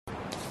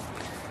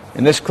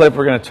In this clip,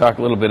 we're going to talk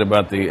a little bit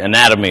about the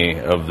anatomy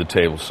of the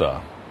table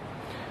saw.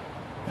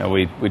 Now,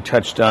 we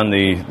touched on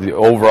the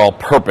overall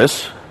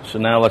purpose, so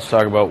now let's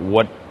talk about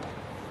what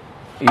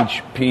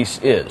each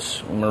piece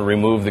is. I'm going to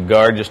remove the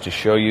guard just to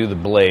show you the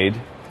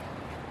blade.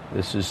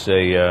 This is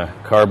a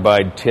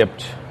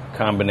carbide-tipped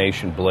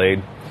combination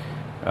blade.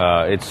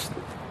 I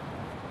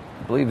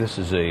believe this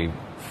is a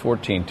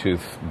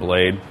 14-tooth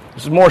blade.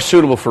 This is more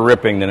suitable for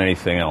ripping than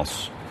anything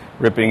else.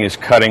 Ripping is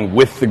cutting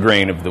with the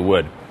grain of the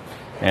wood.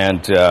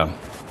 And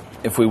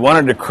if we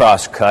wanted to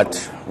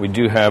cross-cut, we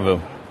do have a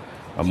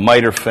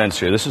miter fence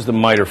here. This is the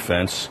miter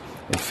fence.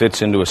 It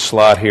fits into a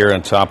slot here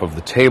on top of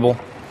the table.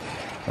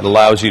 It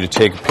allows you to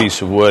take a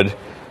piece of wood,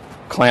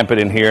 clamp it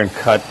in here, and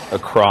cut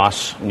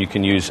across. And you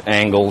can use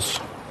angles,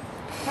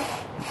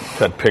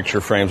 cut picture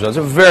frames. It's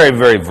a very,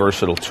 very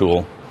versatile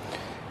tool.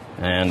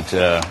 And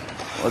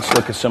let's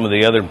look at some of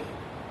the other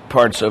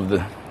parts of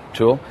the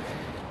tool.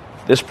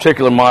 This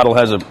particular model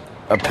has a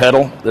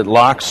pedal that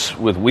locks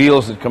with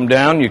wheels that come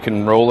down. You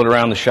can roll it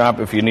around the shop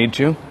if you need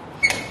to.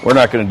 We're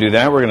not going to do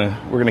that. We're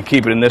going to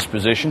keep it in this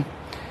position.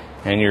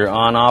 And your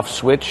on-off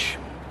switch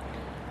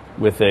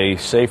with a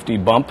safety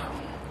bump,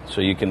 so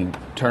you can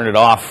turn it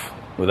off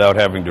without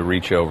having to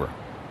reach over.